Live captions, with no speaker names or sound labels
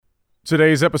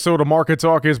Today's episode of Market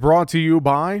Talk is brought to you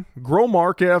by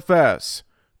Growmark FS.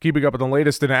 Keeping up with the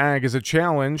latest in ag is a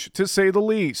challenge, to say the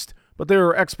least, but there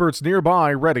are experts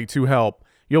nearby ready to help.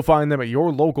 You'll find them at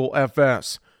your local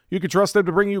FS. You can trust them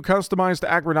to bring you customized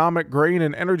agronomic, grain,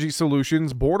 and energy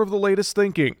solutions bored of the latest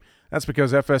thinking. That's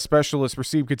because FS specialists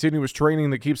receive continuous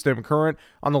training that keeps them current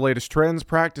on the latest trends,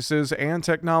 practices, and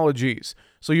technologies.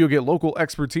 So you'll get local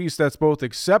expertise that's both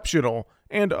exceptional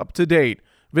and up to date.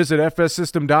 Visit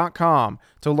fssystem.com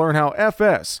to learn how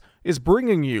FS is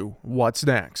bringing you what's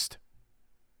next.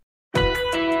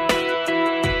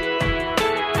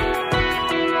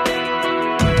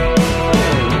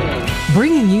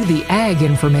 Bringing you the ag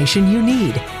information you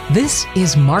need. This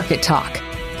is Market Talk,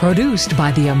 produced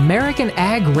by the American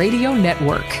Ag Radio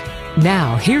Network.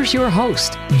 Now, here's your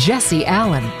host, Jesse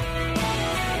Allen.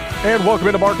 And welcome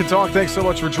into Market Talk. Thanks so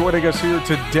much for joining us here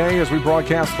today as we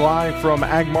broadcast live from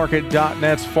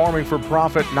agmarket.net's Farming for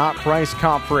Profit, Not Price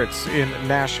Conference in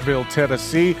Nashville,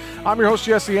 Tennessee. I'm your host,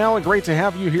 Jesse Allen. Great to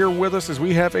have you here with us as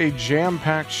we have a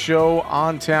jam-packed show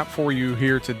on tap for you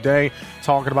here today.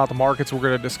 Talking about the markets, we're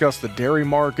going to discuss the dairy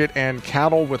market and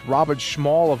cattle with Robin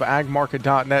Schmall of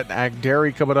agmarket.net and Ag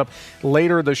Dairy coming up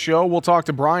later in the show. We'll talk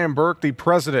to Brian Burke, the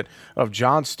president of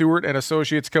John Stewart and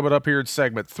Associates, coming up here in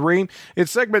segment 3. In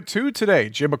segment 2 today,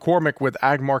 Jim McCormick with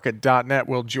agmarket.net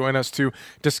will join us to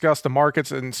discuss the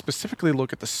markets and specifically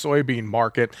look at the soybean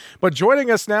market. But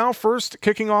joining us now, first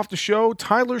kicking off the show,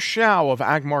 Tyler Schao of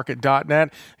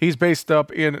agmarket.net. He's based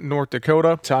up in North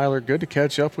Dakota. Tyler, good to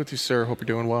catch up with you, sir. Hope you're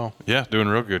doing well. Yeah, doing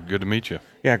real good. Good to meet you.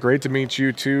 Yeah, great to meet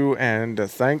you too, and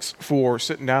thanks for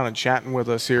sitting down and chatting with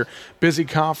us here. Busy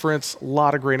conference, a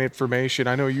lot of great information.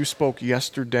 I know you spoke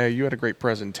yesterday. You had a great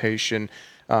presentation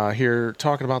here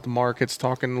talking about the markets,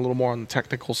 talking a little more on the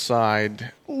technical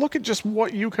side. Look at just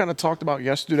what you kind of talked about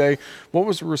yesterday. What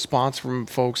was the response from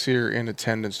folks here in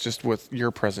attendance just with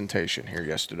your presentation here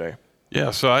yesterday?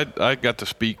 Yeah, so I got to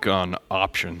speak on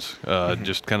options,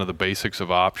 just kind of the basics of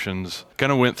options.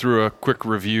 Kind of went through a quick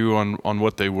review on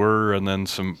what they were, and then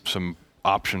some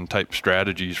option type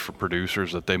strategies for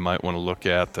producers that they might want to look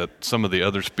at that some of the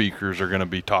other speakers are going to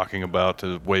be talking about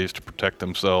as ways to protect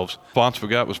themselves. Response we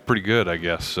got was pretty good, I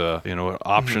guess.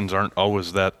 Options aren't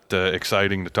always that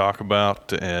exciting to talk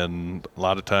about, and a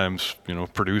lot of times,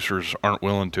 producers aren't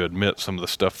willing to admit some of the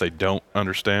stuff they don't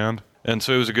understand. And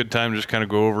so it was a good time to just kind of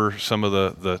go over some of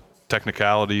the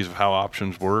technicalities of how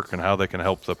options work and how they can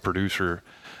help the producer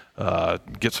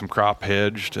get some crop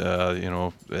hedged,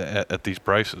 at these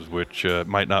prices, which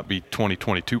might not be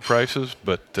 2022 prices,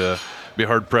 but be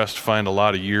hard-pressed to find a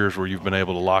lot of years where you've been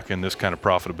able to lock in this kind of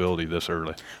profitability this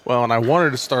early. Well, and I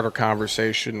wanted to start our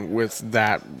conversation with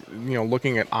that,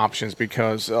 looking at options,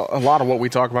 because a lot of what we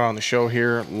talk about on the show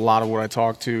here, a lot of what I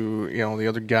talk to, the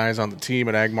other guys on the team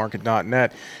at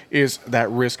agmarket.net is that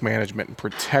risk management and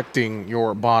protecting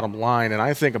your bottom line. And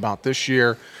I think about this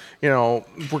year, we're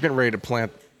getting ready to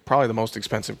plant probably the most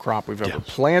expensive crop we've ever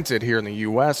planted here in the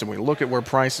U.S. And we look at where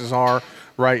prices are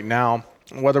right now,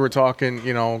 whether we're talking,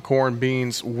 corn,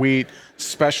 beans, wheat,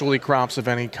 specialty crops of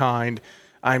any kind.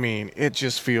 I mean, it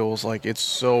just feels like it's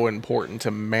so important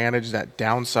to manage that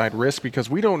downside risk because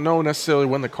we don't know necessarily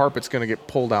when the carpet's going to get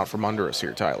pulled out from under us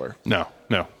here, Tyler. No.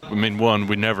 I mean,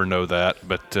 we never know that.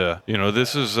 But,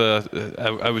 this is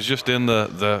I was just in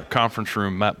the conference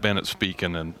room, Matt Bennett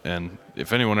speaking, and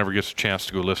if anyone ever gets a chance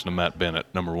to go listen to Matt Bennett,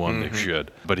 number one, they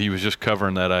should. But he was just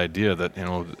covering that idea that,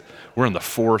 we're in the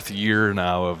 4th year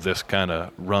now of this kind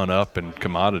of run up in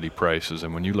commodity prices.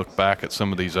 And when you look back at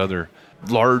some of these other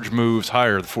large moves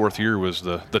higher, the 4th year was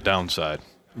the downside.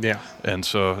 Yeah. And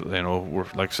so, we're,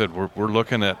 like I said, we're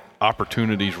looking at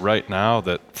opportunities right now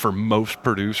that for most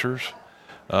producers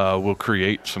will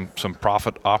create some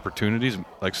profit opportunities.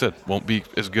 Like I said, won't be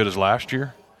as good as last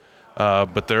year.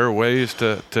 But there are ways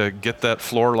to get that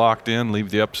floor locked in,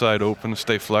 leave the upside open,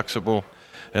 stay flexible.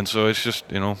 And so it's just,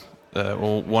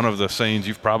 one of the sayings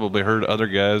you've probably heard other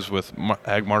guys with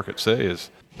ag market say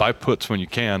is buy puts when you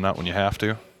can, not when you have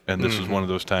to. And this is one of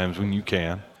those times when you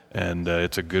can. And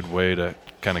it's a good way to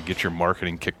kind of get your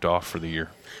marketing kicked off for the year.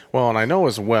 Well, and I know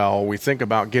as well, we think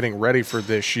about getting ready for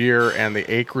this year and the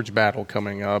acreage battle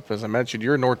coming up. As I mentioned,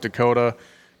 you're in North Dakota,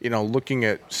 looking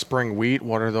at spring wheat.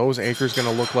 What are those acres going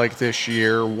to look like this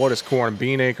year? What is corn and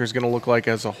bean acres going to look like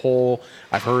as a whole?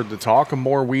 I've heard the talk of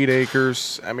more wheat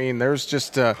acres. I mean, there's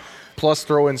just plus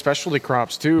throw in specialty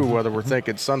crops too, whether we're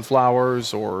thinking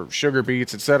sunflowers or sugar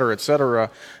beets, et cetera, et cetera.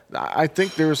 I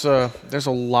think there's a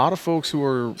lot of folks who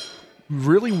are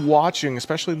really watching,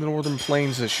 especially the Northern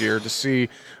Plains this year, to see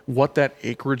what that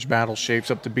acreage battle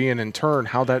shapes up to be, and in turn,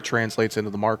 how that translates into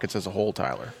the markets as a whole,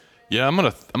 Tyler. Yeah, I'm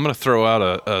gonna throw out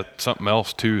a something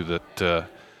else too, that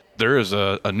there is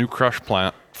a new crush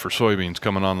plant for soybeans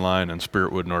coming online in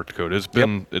Spiritwood, North Dakota. It's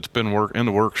been in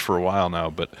the works for a while now,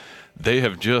 but they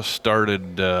have just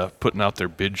started putting out their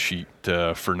bid sheet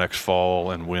for next fall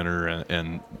and winter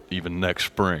and even next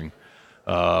spring.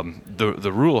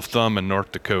 The rule of thumb in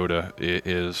North Dakota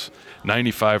is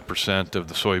 95% of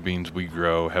the soybeans we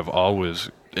grow have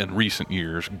always, in recent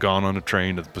years, gone on a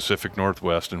train to the Pacific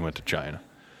Northwest and went to China.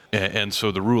 And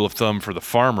so the rule of thumb for the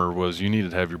farmer was you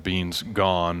needed to have your beans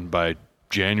gone by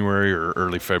January or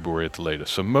early February at the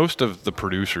latest. So most of the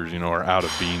producers, are out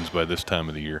of beans by this time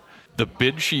of the year. The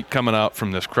bid sheet coming out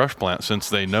from this crush plant, since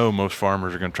they know most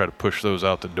farmers are going to try to push those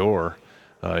out the door,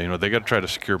 they got to try to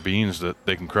secure beans that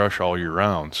they can crush all year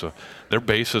round. So their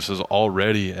basis is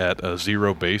already at a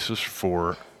zero basis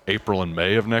for April and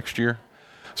May of next year.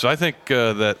 So I think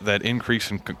that increase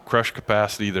in crush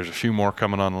capacity, there's a few more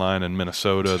coming online in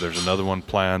Minnesota. There's another one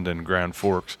planned in Grand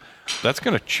Forks. That's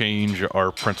going to change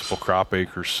our principal crop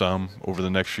acres some over the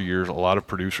next few years. A lot of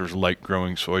producers like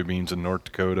growing soybeans in North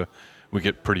Dakota. We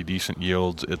get pretty decent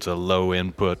yields. It's a low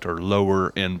input or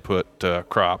lower input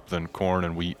crop than corn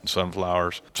and wheat and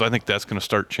sunflowers. So I think that's going to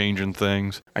start changing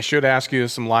things. I should ask you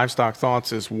some livestock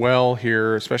thoughts as well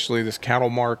here, especially this cattle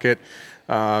market.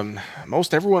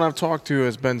 Most everyone I've talked to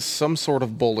has been some sort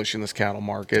of bullish in this cattle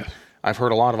market. Yeah. I've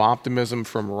heard a lot of optimism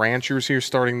from ranchers here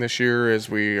starting this year as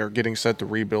we are getting set to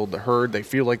rebuild the herd. They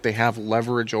feel like they have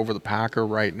leverage over the packer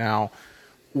right now.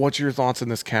 What's your thoughts on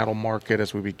this cattle market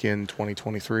as we begin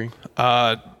 2023?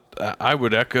 I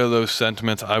would echo those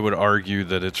sentiments. I would argue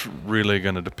that it's really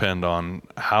going to depend on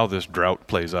how this drought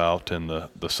plays out in the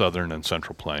southern and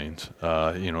central plains.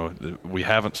 We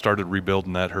haven't started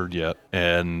rebuilding that herd yet,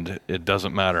 and it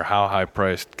doesn't matter how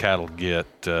high-priced cattle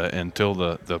get until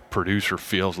the producer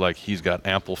feels like he's got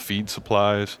ample feed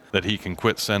supplies, that he can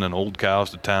quit sending old cows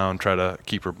to town, try to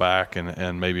keep her back,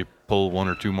 and maybe pull one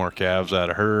or two more calves out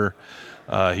of her.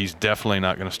 He's definitely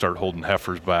not going to start holding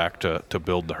heifers back to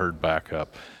build the herd back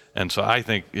up. And so I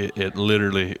think it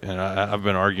literally, and I've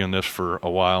been arguing this for a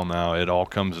while now, it all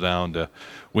comes down to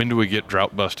when do we get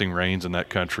drought-busting rains in that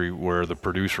country where the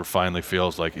producer finally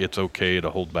feels like it's okay to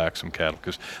hold back some cattle.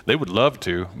 Because they would love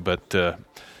to, but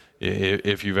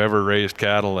if you've ever raised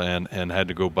cattle and had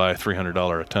to go buy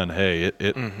 $300 a ton hay,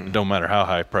 it don't matter how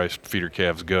high-priced feeder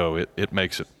calves go, it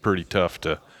makes it pretty tough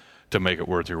to make it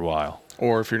worth your while.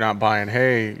 Or if you're not buying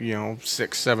hay,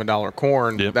 $6-7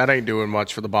 corn, that ain't doing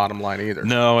much for the bottom line either.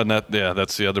 No, and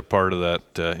that's the other part of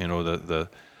that.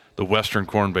 The Western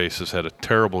corn basis had a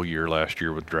terrible year last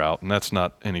year with drought, and that's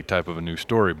not any type of a new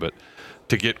story. But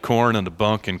to get corn in the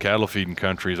bunk in cattle feeding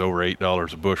country is over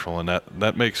 $8 a bushel, and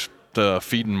that makes the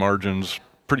feeding margins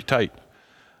pretty tight.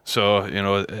 So,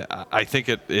 I think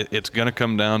it's going to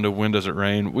come down to when does it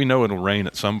rain. We know it'll rain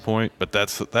at some point, but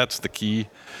that's the key.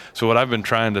 So what I've been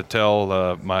trying to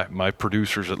tell my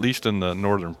producers, at least in the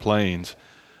northern plains,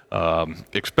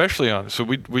 especially so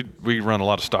we run a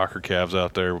lot of stocker calves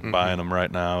out there, buying them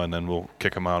right now, and then we'll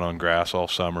kick them out on grass all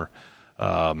summer.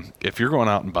 If you're going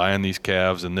out and buying these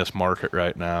calves in this market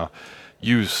right now,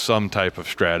 use some type of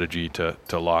strategy to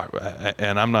lock.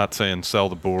 And I'm not saying sell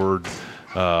the board.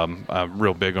 I'm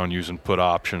real big on using put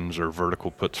options or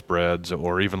vertical put spreads,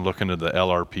 or even looking at the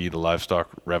LRP, the livestock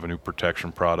revenue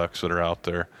protection products that are out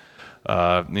there.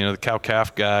 The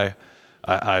cow-calf guy,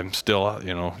 I'm still,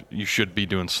 you should be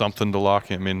doing something to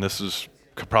lock in. I mean, this is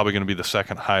probably going to be the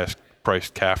second highest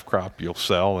priced calf crop you'll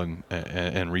sell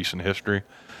in recent history.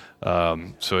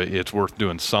 So it's worth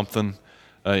doing something.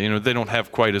 They don't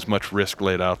have quite as much risk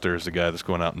laid out there as the guy that's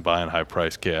going out and buying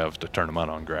high-priced calves to turn them out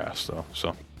on grass.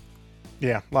 So.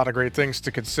 Yeah, a lot of great things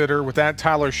to consider. With that,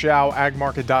 Tyler Schau,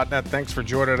 agmarket.net. Thanks for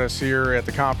joining us here at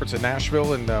the conference in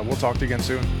Nashville, and we'll talk to you again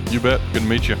soon. You bet. Good to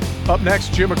meet you. Up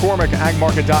next, Jim McCormick,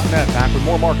 agmarket.net. Back with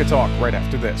more market talk right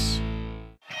after this.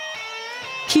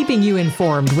 Keeping you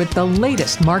informed with the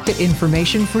latest market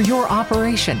information for your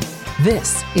operation.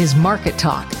 This is Market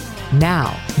Talk.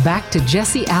 Now, back to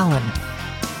Jesse Allen.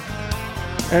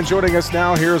 And joining us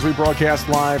now here as we broadcast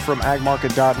live from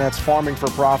agmarket.net's Farming for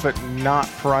Profit, Not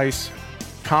Price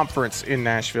conference in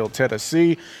Nashville,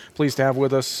 Tennessee. Pleased to have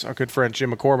with us our good friend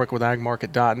Jim McCormick with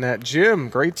agmarket.net. Jim,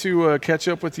 great to catch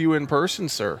up with you in person,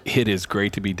 sir. It is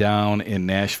great to be down in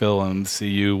Nashville and see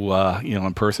you,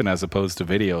 in person as opposed to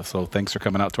video. So thanks for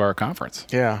coming out to our conference.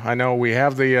 Yeah, I know we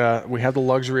have the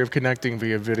luxury of connecting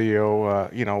via video,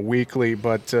 weekly,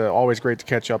 but always great to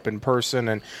catch up in person.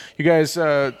 And you guys,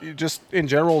 just in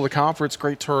general, the conference,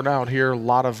 great turnout here. A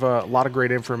lot of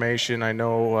great information. I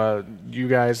know you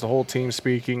guys, the whole team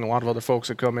speaking. A lot of other folks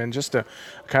that come in. Just a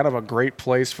kind of a great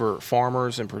place for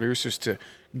farmers and producers to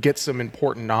get some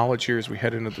important knowledge here as we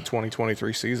head into the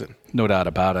 2023 season. No doubt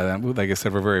about it. And like I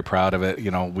said, we're very proud of it.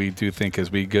 We do think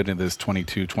as we get into this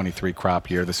 22-23 crop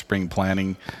year, the spring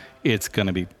planting, it's going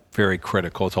to be very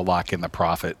critical to lock in the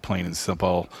profit, plain and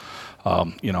simple.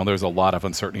 There's a lot of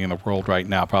uncertainty in the world right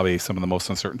now, probably some of the most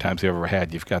uncertain times you've ever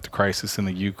had. You've got the crisis in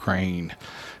the Ukraine.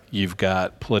 You've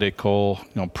got political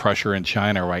pressure in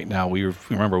China right now.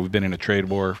 Remember, we've been in a trade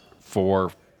war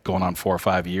for going on 4 or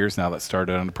 5 years now that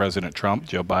started under President Trump.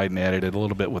 Joe Biden added it a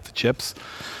little bit with the chips.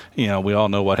 We all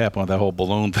know what happened with that whole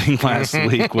balloon thing last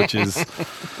week, which is,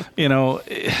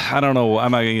 I don't know.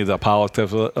 I'm not going to get into the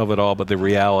politics of it all, but the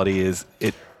reality is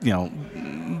we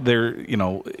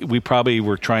probably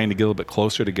were trying to get a little bit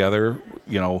closer together.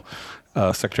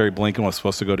 Secretary Blinken was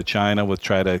supposed to go to China with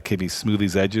try to maybe smooth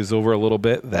these edges over a little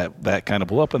bit. That kind of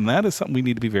blew up, and that is something we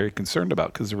need to be very concerned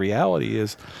about, because the reality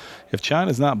is, if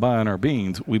China's not buying our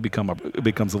beans, it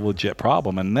becomes a legit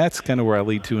problem. And that's kind of where I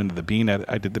lead to into the bean.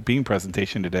 I did the bean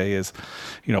presentation today. Is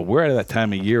we're at that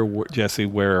time of year, Jesse,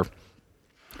 where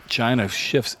China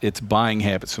shifts its buying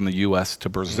habits from the U.S. to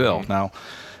Brazil. Mm-hmm. Now,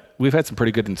 we've had some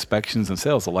pretty good inspections and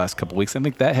sales the last couple of weeks. I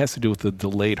think that has to do with the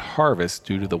delayed harvest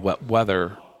due to the wet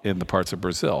weather in the parts of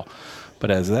Brazil.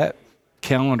 But as that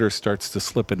calendar starts to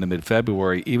slip into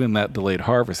mid-February, even that delayed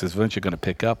harvest is eventually going to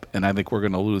pick up, and I think we're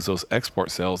going to lose those export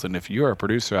sales. And if you're a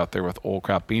producer out there with old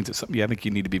crop beans, it's something I think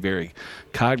you need to be very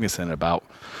cognizant about.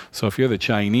 So if you're the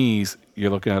Chinese,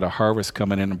 you're looking at a harvest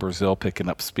coming in Brazil, picking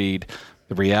up speed.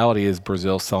 The reality is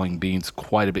Brazil's selling beans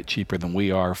quite a bit cheaper than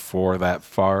we are for that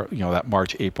that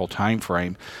March-April time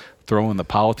frame. Throw in the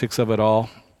politics of it all,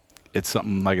 it's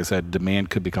something, like I said, demand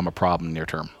could become a problem near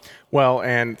term. Well,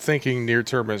 and thinking near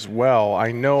term as well,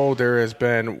 I know there has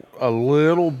been a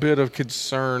little bit of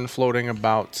concern floating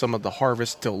about some of the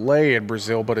harvest delay in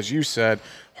Brazil, but as you said,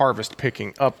 harvest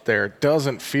picking up there.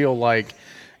 Doesn't feel like,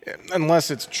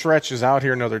 unless it stretches out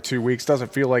here another 2 weeks,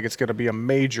 doesn't feel like it's going to be a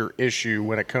major issue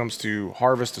when it comes to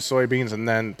harvest of soybeans and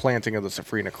then planting of the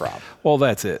safrinha crop. Well,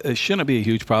 that's it. It shouldn't be a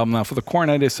huge problem. Now, for the corn,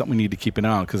 that is something we need to keep an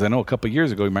eye on, because I know a couple of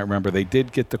years ago, you might remember, they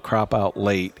did get the crop out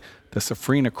late. The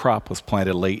safrinha crop was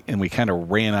planted late, and we kind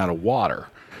of ran out of water.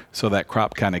 So that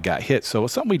crop kind of got hit. So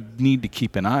it's something we need to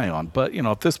keep an eye on. But,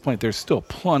 at this point, there's still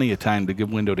plenty of time to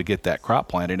give window to get that crop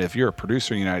planted. If you're a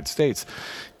producer in the United States,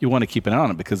 you want to keep an eye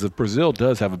on it, because if Brazil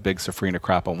does have a big safrinha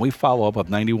crop and we follow up with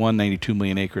 91, 92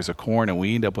 million acres of corn and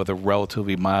we end up with a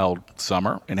relatively mild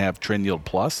summer and have trend yield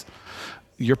plus,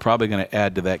 you're probably going to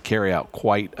add to that carryout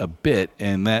quite a bit.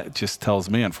 And that just tells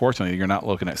me, unfortunately, you're not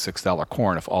looking at $6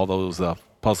 corn if all those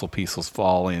puzzle pieces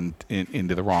fall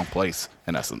into the wrong place,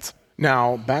 in essence.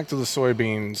 Now, back to the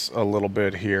soybeans a little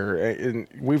bit here. And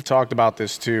we've talked about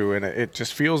this too, and it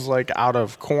just feels like out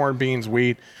of corn, beans,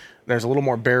 wheat, there's a little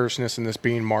more bearishness in this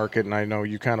bean market, and I know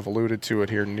you kind of alluded to it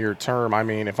here near term. I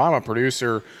mean, if I'm a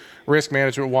producer, risk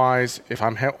management-wise, if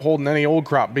I'm holding any old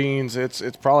crop beans, it's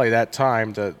probably that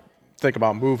time to think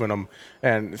about moving them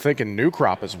and thinking new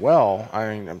crop as well.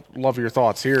 I mean, I love your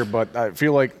thoughts here, but I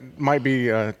feel like it might be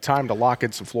time to lock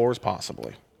in some floors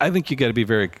possibly. I think you got to be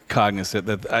very cognizant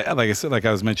that, like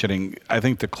I was mentioning, I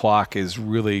think the clock is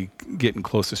really getting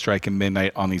close to striking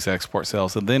midnight on these export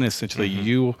sales. And then essentially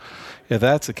if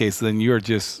that's the case, then you're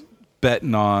just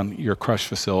betting on your crush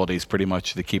facilities pretty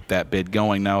much to keep that bid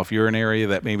going. Now, if you're in an area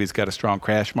that maybe has got a strong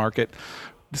crash market,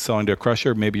 selling to a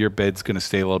crusher, maybe your bid's going to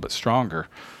stay a little bit stronger.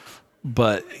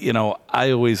 But, I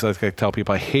always like to tell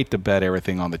people I hate to bet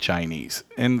everything on the Chinese.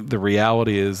 And the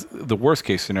reality is the worst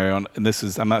case scenario, and this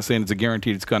is, I'm not saying it's a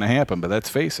guarantee it's going to happen, but let's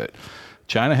face it,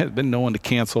 China has been known to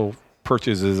cancel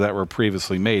purchases that were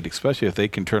previously made, especially if they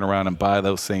can turn around and buy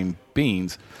those same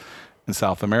beans in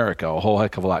South America a whole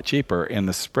heck of a lot cheaper. And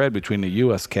the spread between the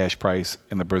U.S. cash price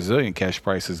and the Brazilian cash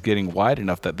price is getting wide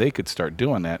enough that they could start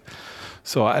doing that.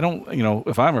 So I don't,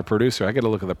 if I'm a producer, I got to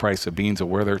look at the price of beans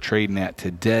and where they're trading at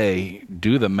today,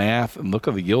 do the math and look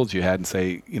at the yields you had and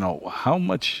say, how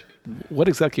much, what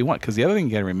exactly you want? Because the other thing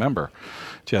you got to remember,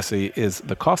 Jesse, is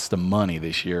the cost of money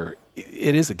this year.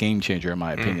 It is a game changer in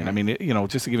my opinion. I mean,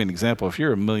 just to give you an example, if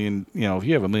you're if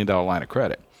you have $1 million line of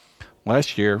credit,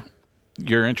 last year,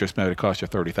 your interest may have cost you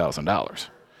 $30,000.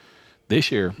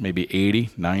 This year, maybe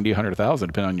 80, 90, 100,000,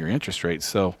 depending on your interest rate.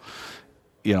 So,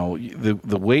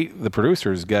 the way the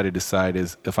producer's got to decide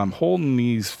is, if I'm holding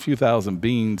these few thousand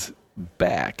beans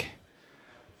back,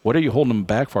 what are you holding them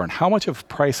back for? And how much of a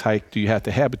price hike do you have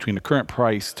to have between the current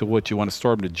price to what you want to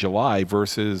store them to July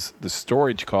versus the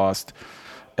storage cost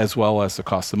as well as the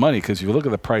cost of money? Because if you look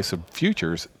at the price of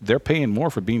futures, they're paying more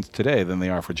for beans today than they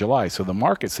are for July. So the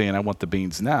market's saying, I want the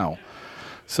beans now.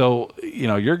 So,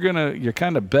 you're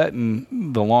kind of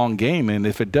betting the long game. And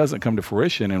if it doesn't come to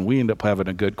fruition and we end up having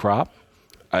a good crop,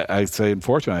 I say,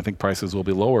 unfortunately, I think prices will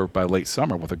be lower by late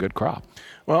summer with a good crop.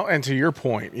 Well, and to your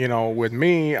point, with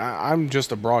me, I'm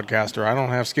just a broadcaster. I don't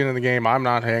have skin in the game. I'm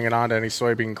not hanging on to any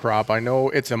soybean crop. I know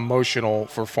it's emotional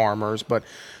for farmers, but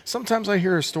sometimes I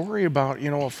hear a story about,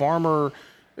 a farmer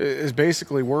is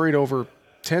basically worried over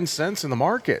 10 cents in the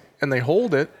market, and they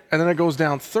hold it, and then it goes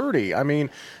down 30. I mean,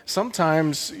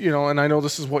 sometimes, and I know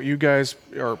this is what you guys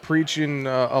are preaching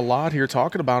a lot here,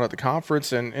 talking about at the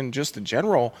conference and just in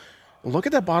general. Look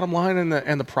at that bottom line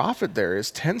and the profit there.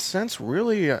 Is 10 cents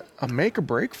really a make or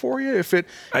break for you if it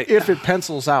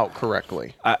pencils out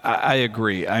correctly? I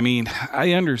agree. I mean,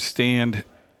 I understand,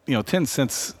 10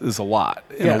 cents is a lot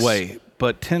in a way,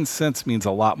 but 10 cents means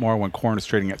a lot more when corn is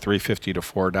trading at $3.50 to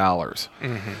 $4.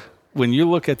 Mm-hmm. When you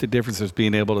look at the differences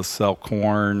being able to sell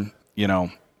corn,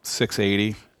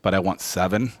 $6.80, but I want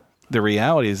 $7. The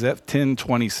reality is that 10,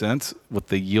 20 cents with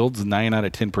the yields 9 out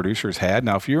of 10 producers had.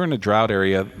 Now, if you're in a drought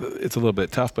area, it's a little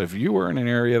bit tough, but if you were in an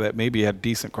area that maybe had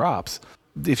decent crops,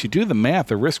 if you do the math,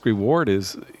 the risk reward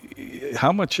is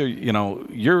how much are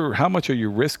you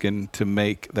risking to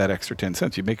make that extra 10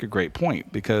 cents? You make a great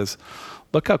point, because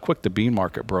look how quick the bean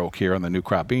market broke here on the new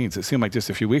crop beans. It seemed like just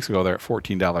a few weeks ago they're at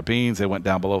 $14 beans. They went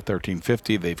down below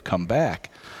 $13.50. They've come back.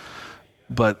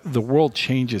 But the world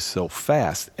changes so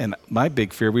fast. And my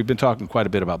big fear, we've been talking quite a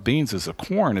bit about beans, is the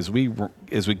corn. As we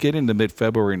get into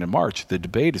mid-February into March, the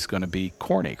debate is going to be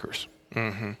corn acres.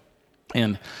 Mm-hmm.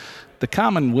 And the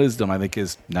common wisdom, I think,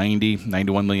 is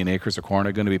 91 million acres of corn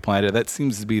are going to be planted. That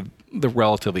seems to be the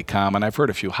relatively common. I've heard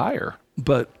a few higher.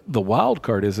 But the wild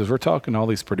card is we're talking to all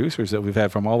these producers that we've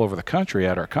had from all over the country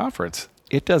at our conference.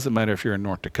 It doesn't matter if you're in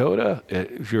North Dakota,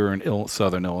 if you're in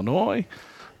southern Illinois,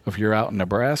 if you're out in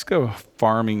Nebraska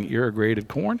farming irrigated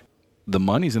corn. The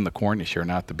money's in the corn this year,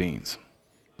 not the beans.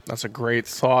 That's a great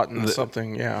thought and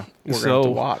something, we're going to have to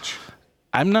watch.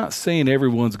 I'm not saying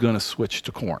everyone's going to switch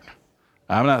to corn.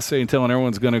 I'm not telling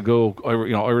everyone's going to go,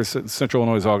 Central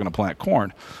Illinois is all going to plant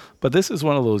corn. But this is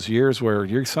one of those years where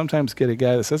you sometimes get a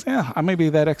guy that says, I maybe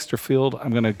that extra field, I'm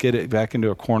going to get it back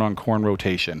into a corn-on-corn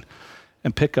rotation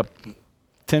and pick up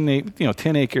 10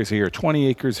 acres here, 20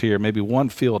 acres here, maybe one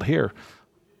field here.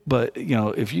 But,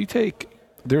 if you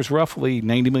there's roughly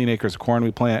 90 million acres of corn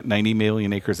we plant, 90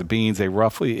 million acres of beans.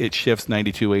 It shifts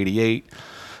 92-88.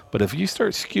 But if you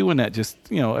start skewing that,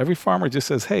 every farmer just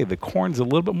says, hey, the corn's a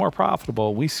little bit more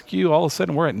profitable. We skew, all of a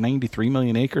sudden we're at 93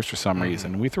 million acres for some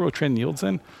reason. We throw trend yields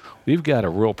in, we've got a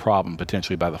real problem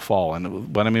potentially by the fall.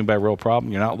 And what I mean by real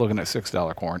problem, you're not looking at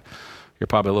 $6 corn. You're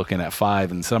probably looking at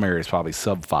 5, in some areas probably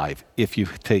sub 5. If you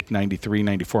take 93,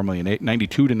 94 million,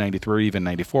 92 to 93, even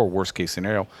 94, worst case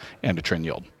scenario, and a trend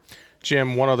yield.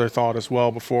 Jim, one other thought as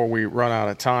well before we run out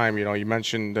of time. You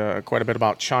mentioned quite a bit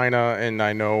about China, and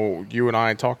I know you and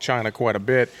I talk China quite a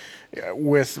bit.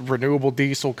 With renewable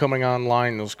diesel coming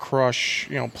online, those crush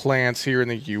plants here in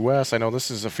the U.S., I know this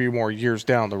is a few more years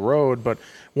down the road, but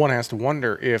one has to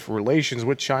wonder if relations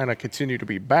with China continue to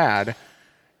be bad,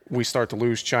 we start to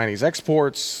lose Chinese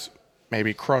exports.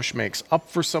 Maybe crush makes up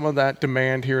for some of that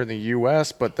demand here in the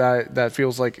U.S., but that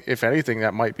feels like, if anything,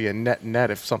 that might be a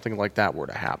net if something like that were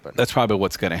to happen. That's probably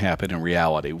what's going to happen in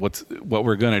reality. What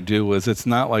we're going to do is, it's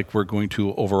not like we're going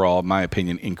to overall, in my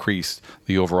opinion, increase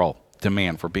the overall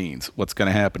demand for beans. What's going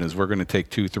to happen is we're going to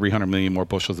take 200-300 million more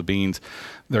bushels of beans.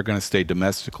 They're going to stay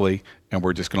domestically, and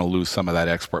we're just going to lose some of that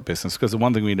export business. Because the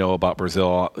one thing we know about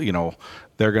Brazil,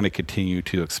 they're going to continue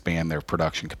to expand their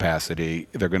production capacity.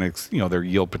 They're going to, their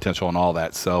yield potential and all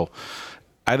that. So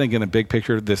I think in the big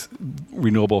picture, this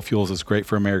renewable fuels is great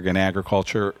for American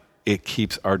agriculture. It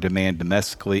keeps our demand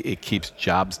domestically. It keeps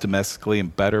jobs domestically,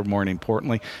 and better, more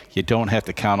importantly, you don't have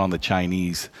to count on the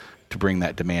Chinese to bring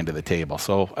that demand to the table.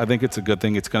 So I think it's a good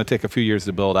thing. It's going to take a few years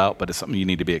to build out, but it's something you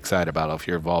need to be excited about if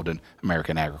you're involved in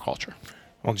American agriculture.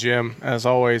 Well, Jim, as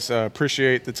always,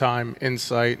 appreciate the time,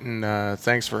 insight, and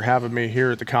thanks for having me here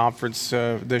at the conference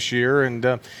this year. And,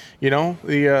 the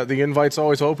invite's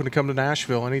always open to come to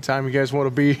Nashville. Anytime you guys want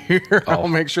to be here, I'll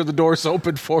make sure the door's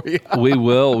open for you. We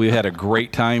will. We had a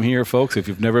great time here, folks. If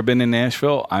you've never been in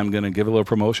Nashville, I'm going to give a little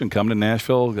promotion. Come to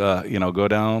Nashville, go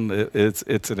down.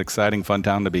 It's an exciting, fun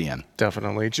town to be in.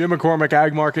 Definitely. Jim McCormick,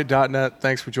 agmarket.net.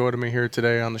 Thanks for joining me here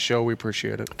today on the show. We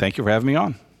appreciate it. Thank you for having me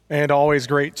on. And always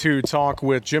great to talk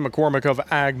with Jim McCormick of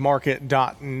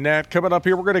agmarket.net. Coming up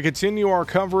here, we're going to continue our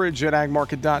coverage at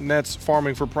agmarket.net's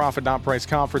Farming for Profit Not Price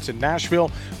Conference in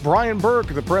Nashville. Brian Burke,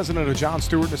 the president of John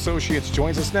Stewart & Associates,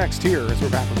 joins us next here as we're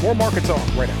back with more Market Talk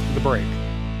right after the break.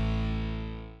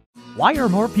 Why are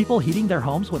more people heating their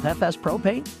homes with FS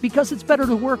Propane? Because it's better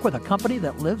to work with a company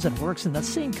that lives and works in the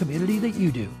same community that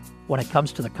you do. When it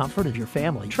comes to the comfort of your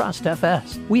family, trust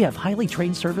FS. We have highly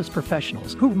trained service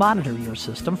professionals who monitor your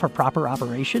system for proper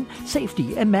operation,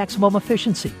 safety, and maximum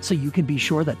efficiency, so you can be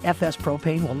sure that FS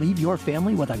Propane will leave your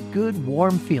family with a good,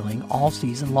 warm feeling all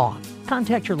season long.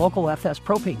 Contact your local FS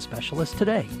Propane specialist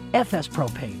today. FS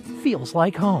Propane feels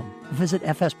like home. Visit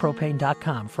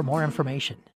fspropane.com for more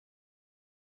information.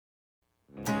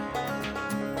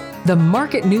 The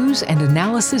market news and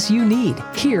analysis you need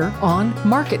here on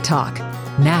Market Talk.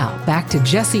 Now, back to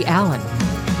Jesse Allen.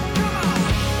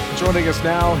 Joining us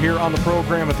now here on the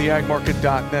program at the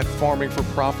agmarket.net Farming for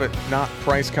Profit, Not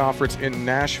Price Conference in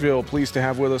Nashville. Pleased to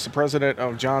have with us the president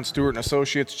of John Stewart &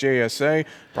 Associates, JSA.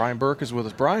 Brian Burke is with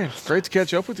us. Brian, great to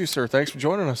catch up with you, sir. Thanks for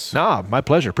joining us. No, my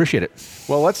pleasure. Appreciate it.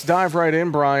 Well, let's dive right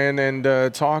in, Brian,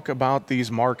 and talk about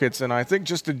these markets. And I think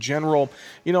just in general,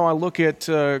 I look at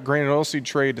grain and oilseed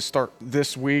trade to start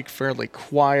this week, fairly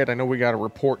quiet. I know we got a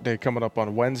report day coming up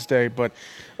on Wednesday, but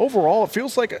overall, it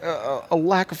feels like a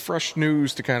lack of fresh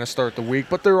news to kind of start the week.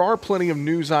 But there are plenty of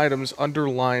news items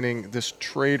underlining this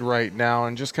trade right now,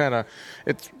 and just kind of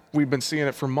we've been seeing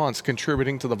it for months,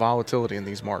 contributing to the volatility in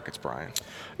these markets, Brian.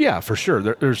 Yeah, for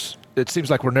sure. It seems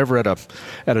like we're never at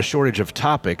a shortage of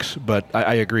topics, but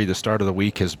I agree. The start of the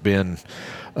week has been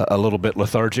a little bit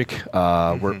lethargic.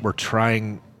 We're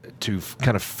trying to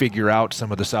kind of figure out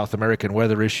some of the South American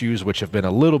weather issues, which have been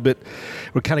a little bit,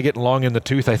 we're kind of getting long in the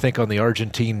tooth, I think, on the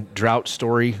Argentine drought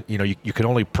story. You can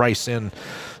only price in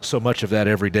so much of that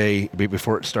every day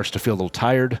before it starts to feel a little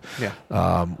tired.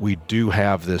 Yeah. We do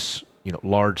have this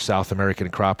large South American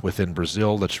crop within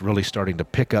Brazil that's really starting to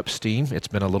pick up steam. It's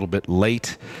been a little bit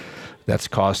late. That's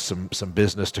caused some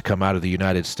business to come out of the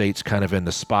United States kind of in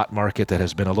the spot market that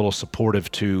has been a little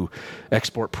supportive to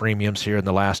export premiums here in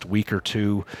the last week or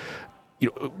two.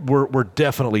 We're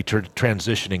definitely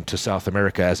transitioning to South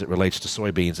America as it relates to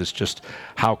soybeans. It's just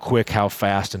how quick, how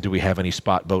fast, and do we have any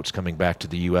spot boats coming back to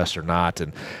the U.S. or not?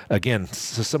 And again,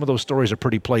 some of those stories are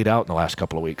pretty played out in the last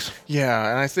couple of weeks.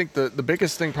 Yeah, and I think the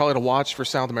biggest thing probably to watch for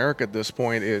South America at this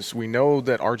point is we know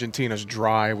that Argentina's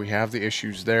dry. We have the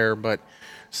issues there, but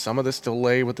some of this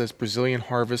delay with this Brazilian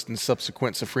harvest and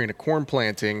subsequent safrinha corn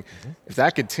planting, if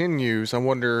that continues, I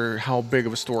wonder how big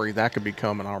of a story that could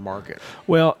become in our market.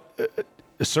 Well,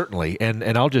 certainly, and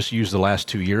I'll just use the last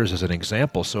 2 years as an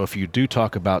example. So if you do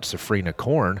talk about safrinha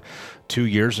corn, 2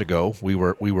 years ago we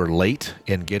were late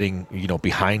in getting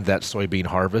behind that soybean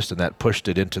harvest, and that pushed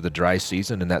it into the dry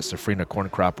season, and that safrinha corn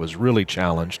crop was really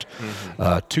challenged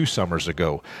 2 summers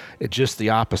ago. Just the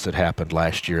opposite happened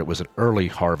last year. It was an early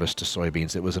harvest to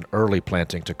soybeans. It was an early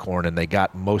planting to corn, and they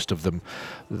got most of them.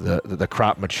 The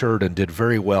crop matured and did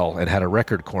very well and had a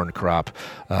record corn crop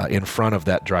in front of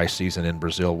that dry season in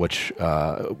Brazil, which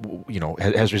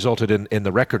has resulted in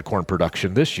the record corn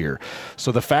production this year.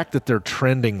 So the fact that they're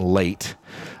trending late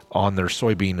on their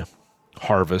soybean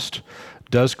harvest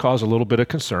does cause a little bit of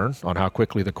concern on how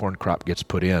quickly the corn crop gets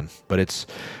put in, but it's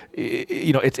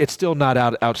still not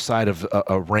outside of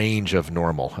a range of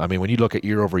normal. I mean, when you look at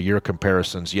year-over-year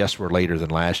comparisons, yes, we're later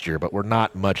than last year, but we're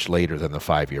not much later than the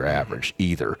 5-year average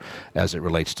either, as it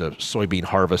relates to soybean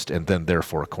harvest and then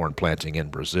therefore corn planting in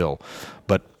Brazil.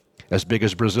 But as big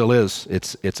as Brazil is,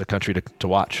 it's a country to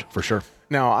watch for sure.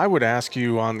 Now, I would ask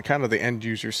you on kind of the end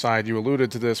user side, you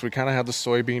alluded to this, we kind of have the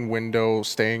soybean window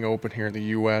staying open here in the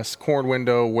U.S., corn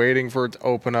window waiting for it to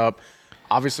open up.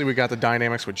 Obviously, we got the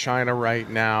dynamics with China right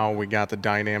now. We got the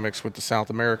dynamics with the South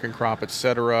American crop, et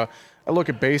cetera. I look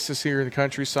at basis here in the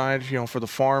countryside, for the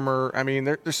farmer. I mean,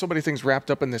 there's so many things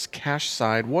wrapped up in this cash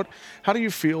side. How do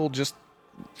you feel just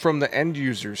from the end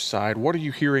user's side? What are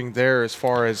you hearing there as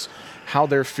far as how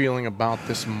they're feeling about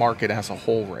this market as a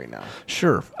whole right now?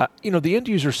 Sure. The end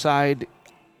user side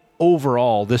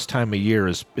overall this time of year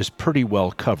is pretty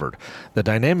well covered. The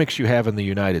dynamics you have in the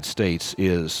United States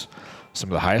is some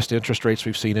of the highest interest rates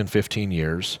we've seen in 15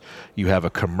 years. You have a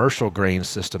commercial grain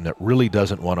system that really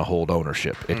doesn't want to hold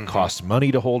ownership. It costs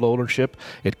money to hold ownership.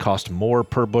 It costs more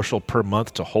per bushel per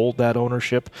month to hold that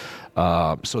ownership.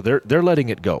 So they're letting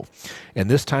it go. And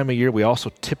this time of year, we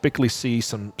also typically see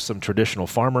some traditional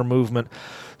farmer movement.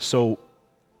 So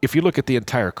if you look at the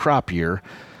entire crop year,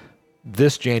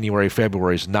 this January,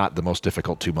 February is not the most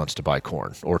difficult 2 months to buy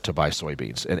corn or to buy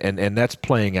soybeans. And that's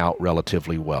playing out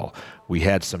relatively well. We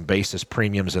had some basis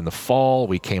premiums in the fall.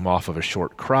 We came off of a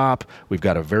short crop. We've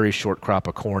got a very short crop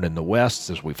of corn in the West,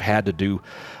 as we've had to do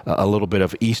a little bit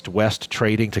of East-West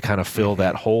trading to kind of fill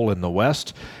that hole in the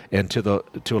West. And to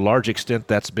a large extent,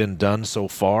 that's been done so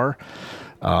far.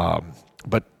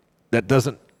 But that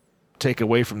doesn't take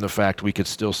away from the fact we could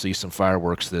still see some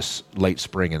fireworks this late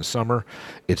spring and summer.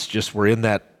 It's just we're in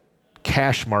that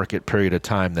cash market period of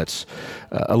time that's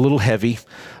a little heavy.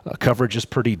 Coverage is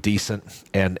pretty decent,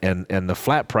 and the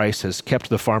flat price has kept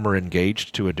the farmer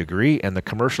engaged to a degree, and the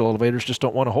commercial elevators just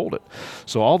don't want to hold it.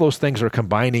 So all those things are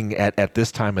combining at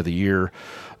this time of the year,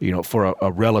 for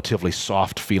a relatively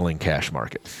soft feeling cash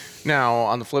market. Now,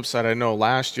 on the flip side, I know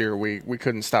last year we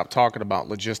couldn't stop talking about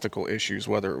logistical issues,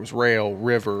 whether it was rail,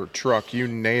 river, truck, you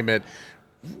name it.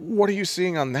 What are you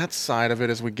seeing on that side of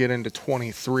it as we get into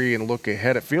 23 and look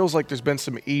ahead? It feels like there's been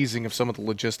some easing of some of the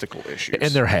logistical issues.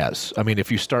 And there has. I mean,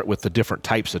 if you start with the different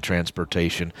types of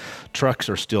transportation, trucks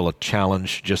are still a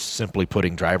challenge, just simply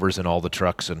putting drivers in all the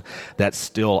trucks, and that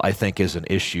still, I think, is an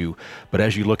issue. But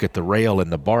as you look at the rail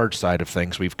and the barge side of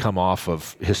things, we've come off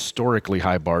of historically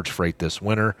high barge freight this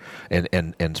winter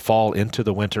and fall into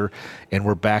the winter, and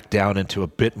we're back down into a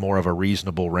bit more of a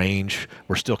reasonable range.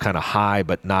 We're still kind of high,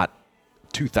 but not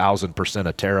 2,000%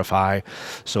 a tariff high.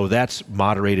 So that's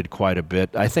moderated quite a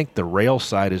bit. I think the rail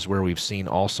side is where we've seen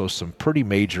also some pretty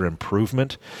major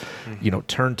improvement.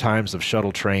 Turn times of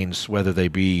shuttle trains, whether they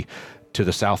be to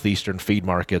the southeastern feed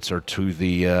markets or to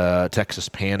the Texas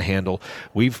Panhandle,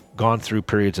 we've gone through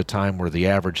periods of time where the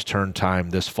average turn time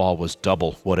this fall was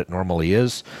double what it normally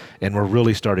is, and we're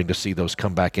really starting to see those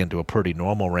come back into a pretty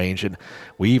normal range. And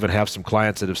we even have some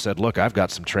clients that have said, look, I've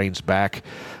got some trains back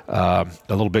a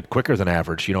little bit quicker than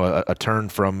average. A turn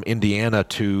from Indiana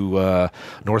to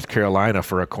North Carolina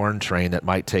for a corn train that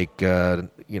might take 8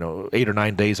 or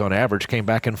 9 days on average came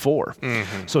back in 4.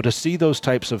 Mm-hmm. So to see those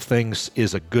types of things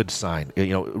is a good sign.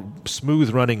 Smooth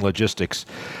running logistics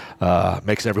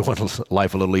makes everyone's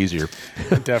life a little easier.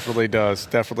 It definitely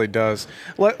does.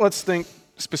 Let's think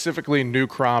specifically new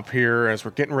crop here as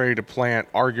we're getting ready to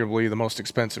plant arguably the most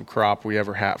expensive crop we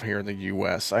ever have here in the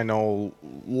U.S. I know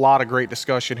a lot of great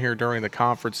discussion here during the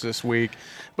conference this week,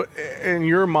 but in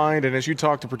your mind and as you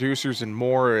talk to producers and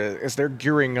more, as they're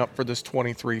gearing up for this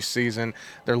 23 season,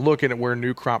 they're looking at where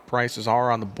new crop prices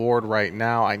are on the board right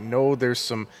now. I know there's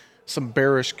some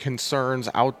bearish concerns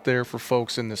out there for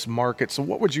folks in this market. So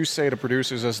what would you say to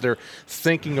producers as they're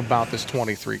thinking about this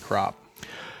 23 crop?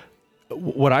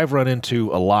 What I've run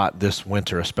into a lot this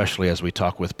winter, especially as we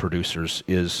talk with producers,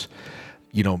 is,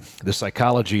 the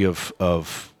psychology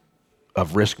of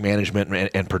risk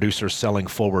management and producers selling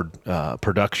forward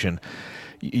production.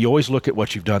 You always look at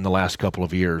what you've done the last couple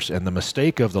of years, and the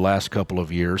mistake of the last couple of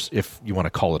years, if you want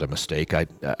to call it a mistake,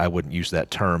 I wouldn't use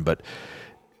that term, but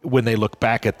when they look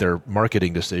back at their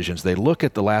marketing decisions, they look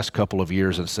at the last couple of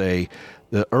years and say,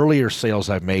 the earlier sales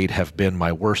I've made have been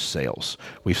my worst sales.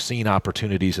 We've seen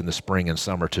opportunities in the spring and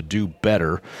summer to do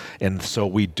better. And so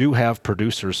we do have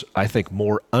producers, I think,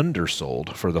 more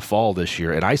undersold for the fall this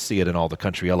year. And I see it in all the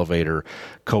country elevator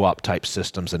co-op type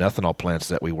systems and ethanol plants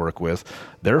that we work with.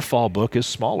 Their fall book is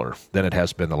smaller than it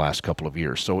has been the last couple of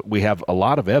years. So we have a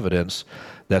lot of evidence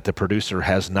that the producer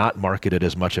has not marketed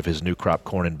as much of his new crop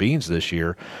corn and beans this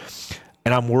year.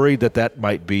 And I'm worried that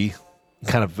might be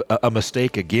kind of a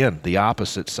mistake again, the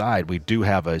opposite side. We do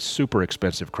have a super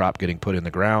expensive crop getting put in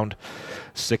the ground,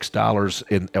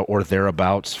 $6 or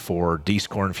thereabouts for Dees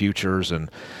corn futures, and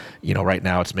right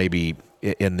now it's maybe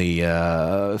in the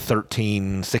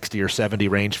 13.60 or 70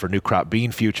 range for new crop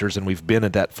bean futures, and we've been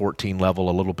at that 14 level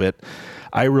a little bit.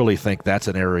 I really think that's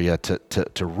an area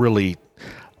to really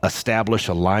establish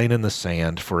a line in the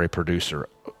sand for a producer.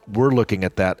 We're looking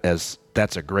at that as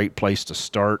that's a great place to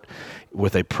start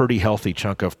with a pretty healthy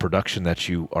chunk of production that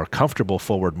you are comfortable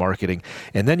forward marketing,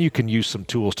 and then you can use some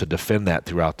tools to defend that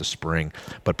throughout the spring.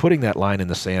 But putting that line in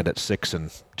the sand at 6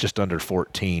 and just under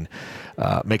 14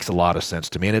 makes a lot of sense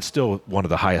to me, and it's still one of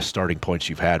the highest starting points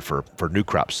you've had for new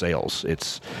crop sales.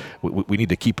 We need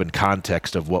to keep in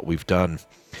context of what we've done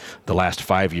the last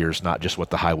 5 years, not just what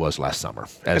the high was last summer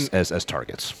as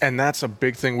targets. And that's a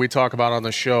big thing we talk about on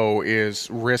the show is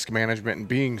risk management and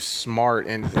being smart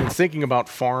and thinking about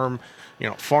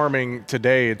farming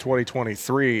today in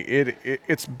 2023.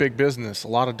 It's big business, a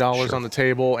lot of dollars on the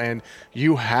table, and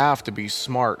you have to be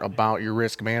smart about your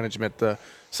risk management.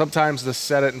 Sometimes the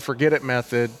set it and forget it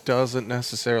method doesn't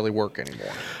necessarily work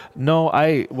anymore. No,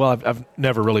 I've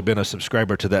never really been a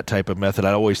subscriber to that type of method.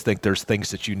 I always think there's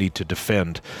things that you need to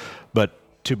defend. But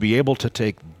to be able to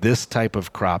take this type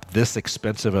of crop, this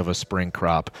expensive of a spring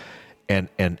crop,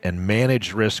 and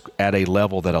manage risk at a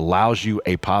level that allows you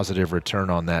a positive return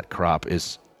on that crop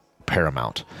is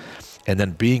paramount. And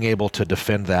then being able to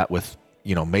defend that with,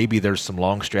 maybe there's some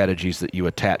long strategies that you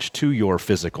attach to your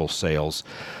physical sales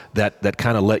that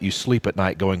kind of let you sleep at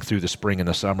night going through the spring and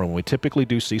the summer when we typically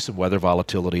do see some weather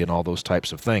volatility and all those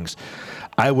types of things.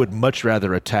 I would much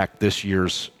rather attack this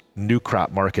year's new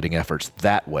crop marketing efforts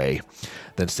that way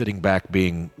than sitting back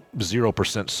being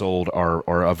 0% sold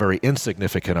or a very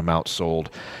insignificant amount sold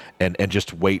and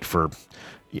just wait for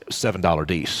 $7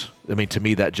 Ds. I mean, to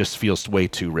me, that just feels way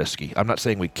too risky. I'm not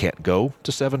saying we can't go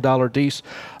to $7 Ds.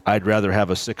 I'd rather have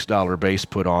a $6 base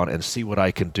put on and see what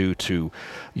I can do to,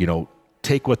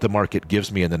 take what the market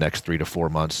gives me in the next 3 to 4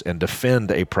 months and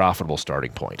defend a profitable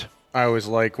starting point. I always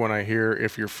like when I hear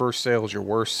if your first sale is your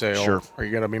worst sale, Sure. Are you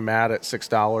going to be mad at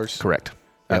 $6? Correct.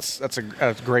 That's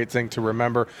a great thing to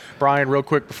remember. Brian, real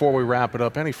quick before we wrap it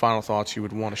up, any final thoughts you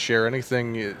would want to share?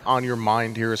 Anything on your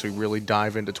mind here as we really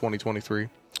dive into 2023?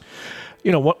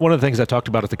 One of the things I talked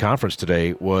about at the conference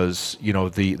today was,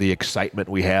 the excitement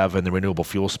we have in the renewable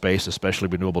fuel space, especially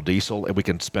renewable diesel, and we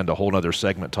can spend a whole other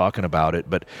segment talking about it.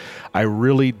 But I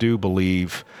really do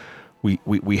believe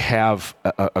we have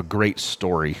a great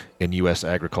story in U.S.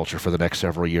 agriculture for the next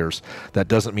several years. That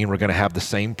doesn't mean we're going to have the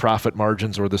same profit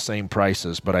margins or the same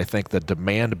prices, but I think the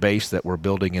demand base that we're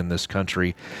building in this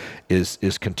country is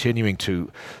continuing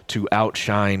to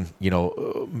outshine,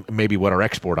 maybe what our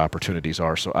export opportunities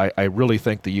are. So I really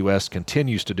think the U.S.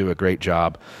 continues to do a great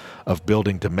job of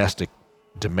building domestic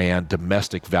demand,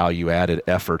 domestic value-added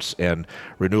efforts, and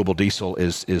renewable diesel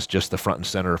is just the front and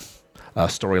center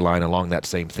storyline along that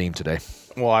same theme today.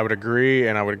 Well, I would agree,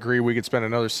 and I would agree we could spend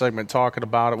another segment talking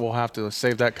about it. We'll have to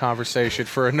save that conversation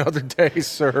for another day,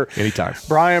 sir. Anytime.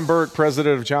 Brian Burke,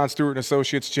 president of John Stewart &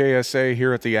 Associates, JSA,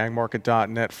 here at the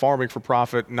agmarket.net Farming for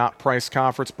Profit, Not Price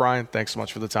Conference. Brian, thanks so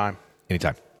much for the time.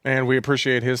 Anytime. And we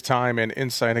appreciate his time and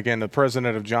insight. Again, the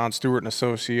president of John Stewart &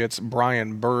 Associates,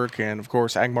 Brian Burke, and of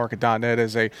course, agmarket.net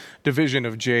is a division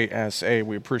of JSA.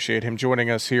 We appreciate him joining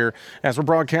us here as we're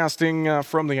broadcasting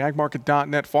from the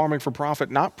agmarket.net Farming for Profit,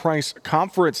 Not Price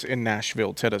Conference in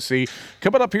Nashville, Tennessee.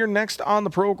 Coming up here next on the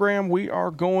program, we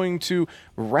are going to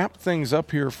wrap things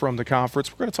up here from the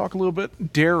conference. We're going to talk a little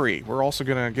bit dairy. We're also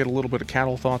going to get a little bit of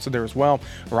cattle thoughts in there as well.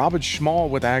 Robin Schmall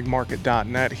with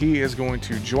agmarket.net. He is going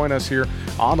to join us here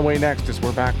on the way next as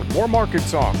we're back with more market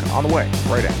talk on the way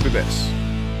right after this.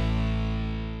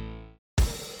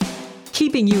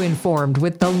 Keeping you informed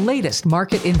with the latest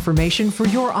market information for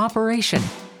your operation.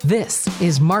 This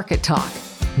is Market Talk.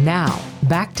 Now,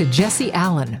 back to Jesse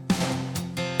Allen.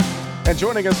 And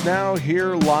joining us now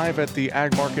here live at the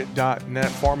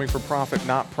agmarket.net Farming for Profit,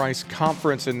 Not Price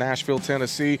Conference in Nashville,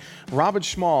 Tennessee, Robin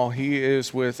Schmall. He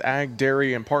is with Ag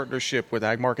Dairy in partnership with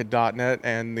agmarket.net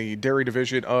and the dairy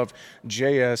division of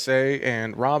JSA.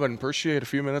 And Robin, appreciate a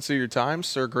few minutes of your time,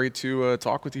 sir. Great to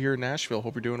talk with you here in Nashville.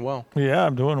 Hope you're doing well. Yeah,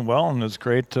 I'm doing well, and it's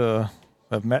great to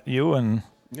have met you and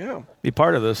be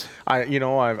part of this.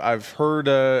 I've heard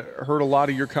a lot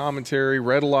of your commentary,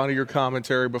 read a lot of your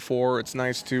commentary before. It's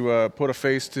nice to put a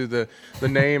face to the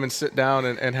name and sit down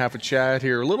and have a chat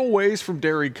here. A little ways from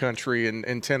dairy country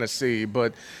in Tennessee,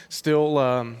 but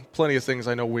still plenty of things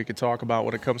I know we could talk about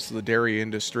when it comes to the dairy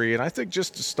industry. And I think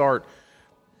just to start,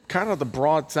 kind of the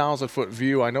broad 1,000-foot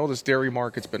view, I know this dairy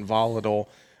market's been volatile.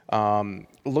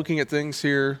 Looking at things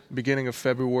here, beginning of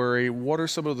February, what are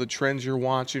some of the trends you're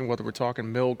watching, whether we're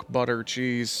talking milk, butter,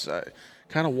 cheese?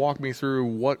 Kind of walk me through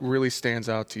what really stands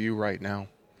out to you right now.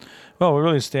 Well, what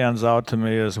really stands out to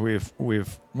me is we've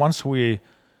once we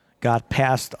got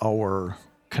past our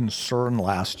concern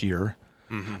last year,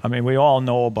 I mean, we all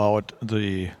know about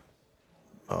the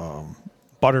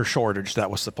butter shortage that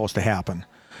was supposed to happen,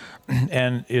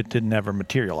 and it did never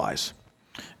materialize.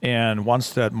 And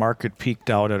once that market peaked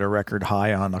out at a record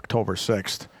high on October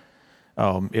 6th,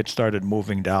 it started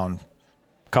moving down.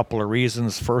 A couple of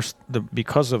reasons. First,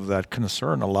 because of that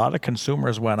concern, a lot of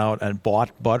consumers went out and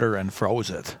bought butter and froze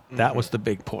it. That was the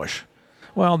big push.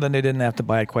 Well, then they didn't have to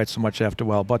buy it quite so much after a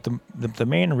while. But the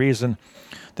main reason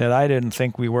that I didn't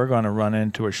think we were going to run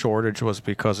into a shortage was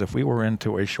because if we were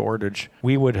into a shortage,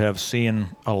 we would have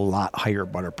seen a lot higher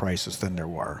butter prices than there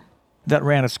were. That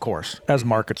ran its course, as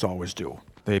markets always do.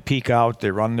 They peak out, they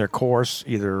run their course,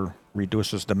 either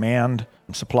reduces demand,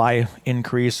 supply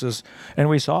increases, and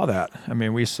we saw that. I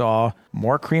mean, we saw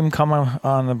more cream come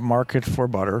on the market for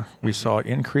butter. We saw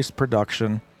increased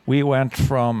production. We went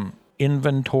from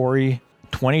inventory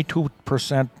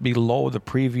 22% below the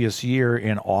previous year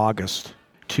in August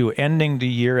to ending the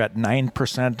year at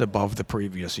 9% above the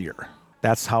previous year.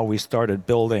 That's how we started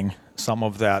building some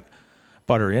of that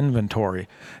butter inventory.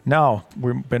 Now,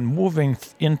 we've been moving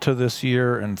into this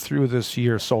year and through this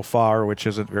year so far, which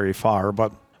isn't very far,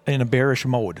 but in a bearish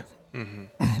mode.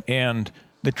 And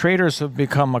the traders have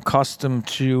become accustomed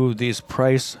to these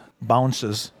price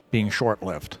bounces being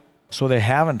short-lived. So they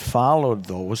haven't followed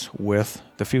those with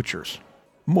the futures.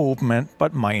 movement,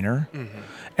 but minor,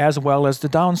 as well as the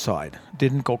downside.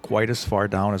 Didn't go quite as far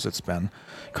down as it's been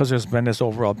because there's been this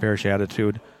overall bearish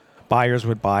attitude. Buyers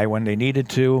would buy when they needed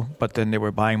to, but then they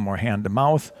were buying more hand to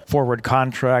mouth. Forward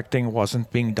contracting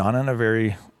wasn't being done in a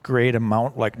very great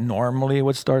amount like normally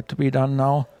would start to be done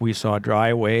now. We saw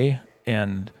dry whey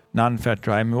and non-fat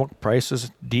dry milk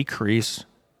prices decrease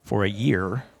for a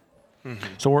year.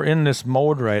 So we're in this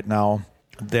mode right now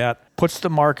that puts the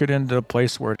market into a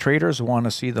place where traders want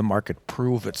to see the market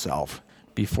prove itself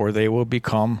before they will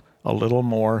become a little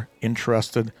more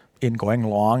interested in going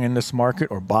long in this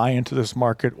market or buy into this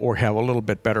market or have a little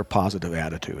bit better positive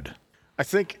attitude. I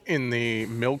think in the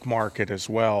milk market as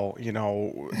well, you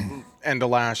know, end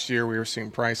of last year we were seeing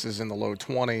prices in the low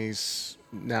 20s.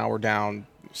 Now we're down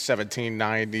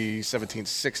 17.90,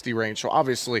 17.60 range. So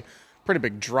obviously pretty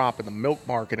big drop in the milk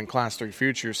market in Class 3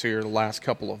 futures here the last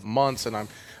couple of months. And I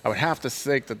would have to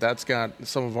think that that's got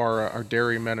some of our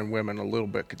dairy men and women a little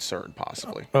bit concerned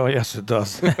possibly. Oh, yes, it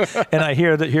does. And I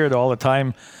hear it all the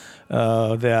time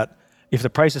that if the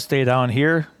prices stay down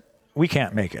here, we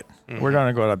can't make it. We're going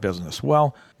to go out of business.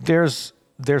 Well, there's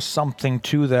something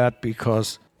to that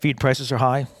because feed prices are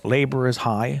high, labor is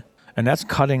high, and that's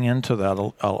cutting into that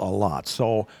a lot.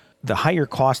 So the higher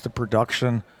cost of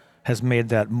production has made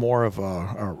that more of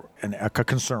a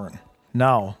concern.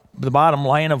 Now, the bottom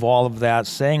line of all of that,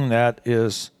 saying that,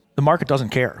 is the market doesn't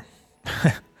care.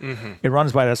 It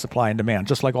runs by that supply and demand,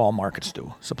 just like all markets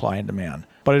do, supply and demand.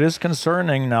 But it is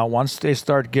concerning now once they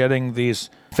start getting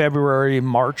these February,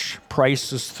 March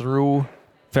prices through.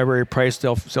 February price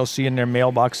they'll see in their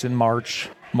mailbox in March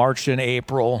in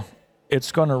April.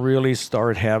 It's going to really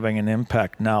start having an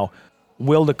impact. Now,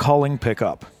 will the culling pick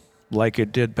up like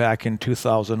it did back in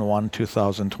 2021,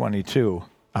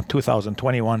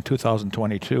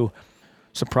 2022?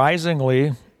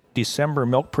 Surprisingly, December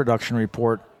milk production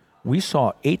report, we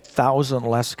saw 8,000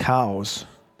 less cows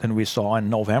than we saw in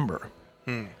November.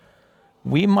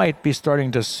 We might be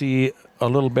starting to see a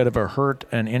little bit of a hurt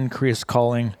and increased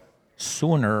culling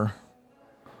sooner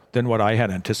than what I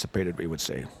had anticipated, we would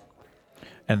say.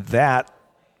 And that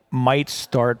might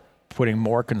start putting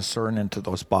more concern into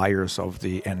those buyers of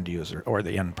the end user or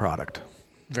the end product.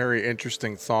 Very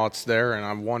interesting thoughts there, and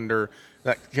I wonder,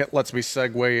 that lets me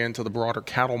segue into the broader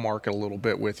cattle market a little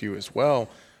bit with you as well.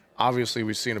 Obviously,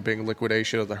 we've seen a big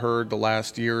liquidation of the herd the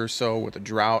last year or so with the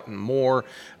drought and more.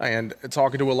 And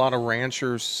talking to a lot of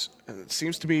ranchers, it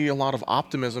seems to be a lot of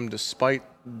optimism despite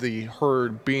the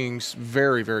herd being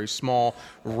very, very small.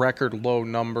 Record low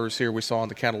numbers here we saw in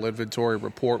the cattle inventory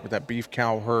report with that beef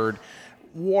cow herd.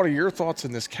 What are your thoughts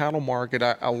in this cattle market?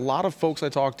 A lot of folks I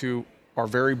talk to are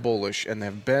very bullish and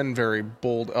have been very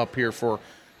bold up here for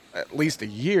at least a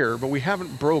year, but we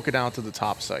haven't broken out to the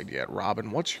top side yet.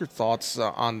 Robin, what's your thoughts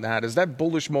on that? Is that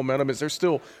bullish momentum? Is there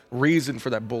still reason for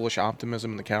that bullish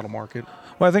optimism in the cattle market?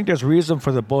 Well, I think there's reason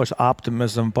for the bullish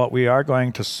optimism, but we are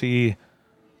going to see,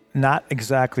 not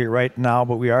exactly right now,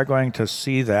 but we are going to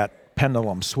see that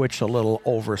pendulum switch a little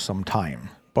over some time.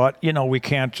 But, you know, we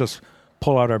can't just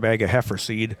pull out our bag of heifer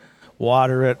seed,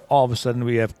 water it, all of a sudden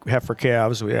we have heifer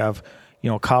calves, we have, you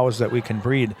know, cows that we can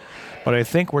breed. But I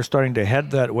think we're starting to head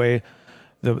that way.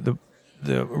 The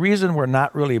reason we're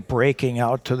not really breaking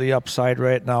out to the upside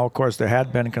right now, of course, there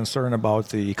had been concern about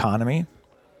the economy.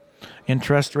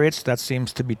 Interest rates, that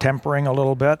seems to be tempering a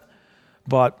little bit.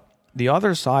 But the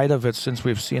other side of it, since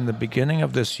we've seen the beginning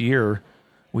of this year,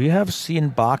 we have seen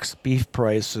box beef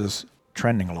prices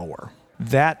trending lower.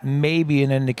 That may be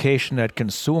an indication that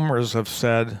consumers have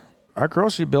said, our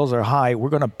grocery bills are high. We're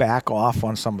going to back off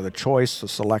on some of the choice, the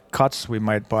select cuts. We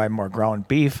might buy more ground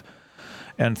beef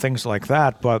and things like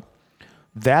that. But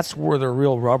that's where the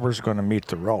real rubber's going to meet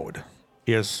the road,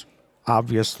 is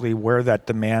obviously where that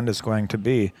demand is going to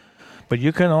be. But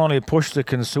you can only push the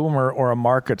consumer or a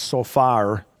market so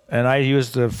far. And I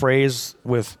use the phrase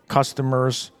with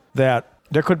customers that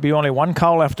there could be only one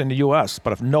cow left in the U.S.,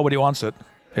 but if nobody wants it,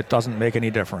 it doesn't make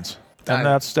any difference. And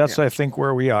that's I think,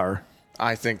 where we are.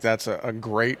 I think that's a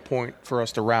great point for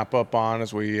us to wrap up on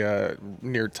as we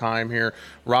near time here.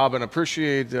 Robin,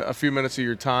 appreciate a few minutes of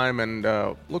your time and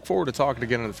look forward to talking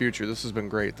again in the future. This has been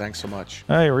great. Thanks so much.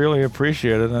 I really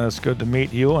appreciate it, and it's good to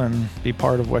meet you and be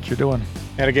part of what you're doing.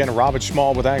 And again, Robin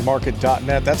Schmall with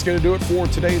agmarket.net. That's going to do it for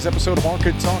today's episode of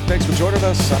Market Talk. Thanks for joining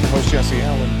us. I'm your host, Jesse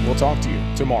Allen. We'll talk to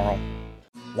you tomorrow.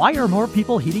 Why are more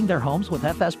people heating their homes with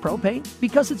FS Propane?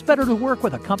 Because it's better to work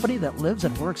with a company that lives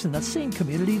and works in the same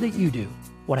community that you do.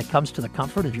 When it comes to the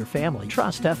comfort of your family,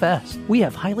 trust FS. We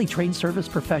have highly trained service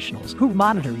professionals who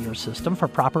monitor your system for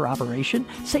proper operation,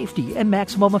 safety, and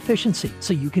maximum efficiency,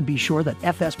 so you can be sure that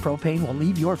FS Propane will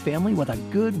leave your family with a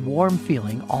good, warm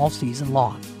feeling all season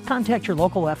long. Contact your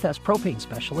local FS Propane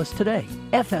specialist today.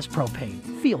 FS Propane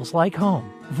feels like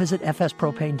home. Visit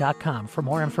fspropane.com for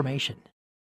more information.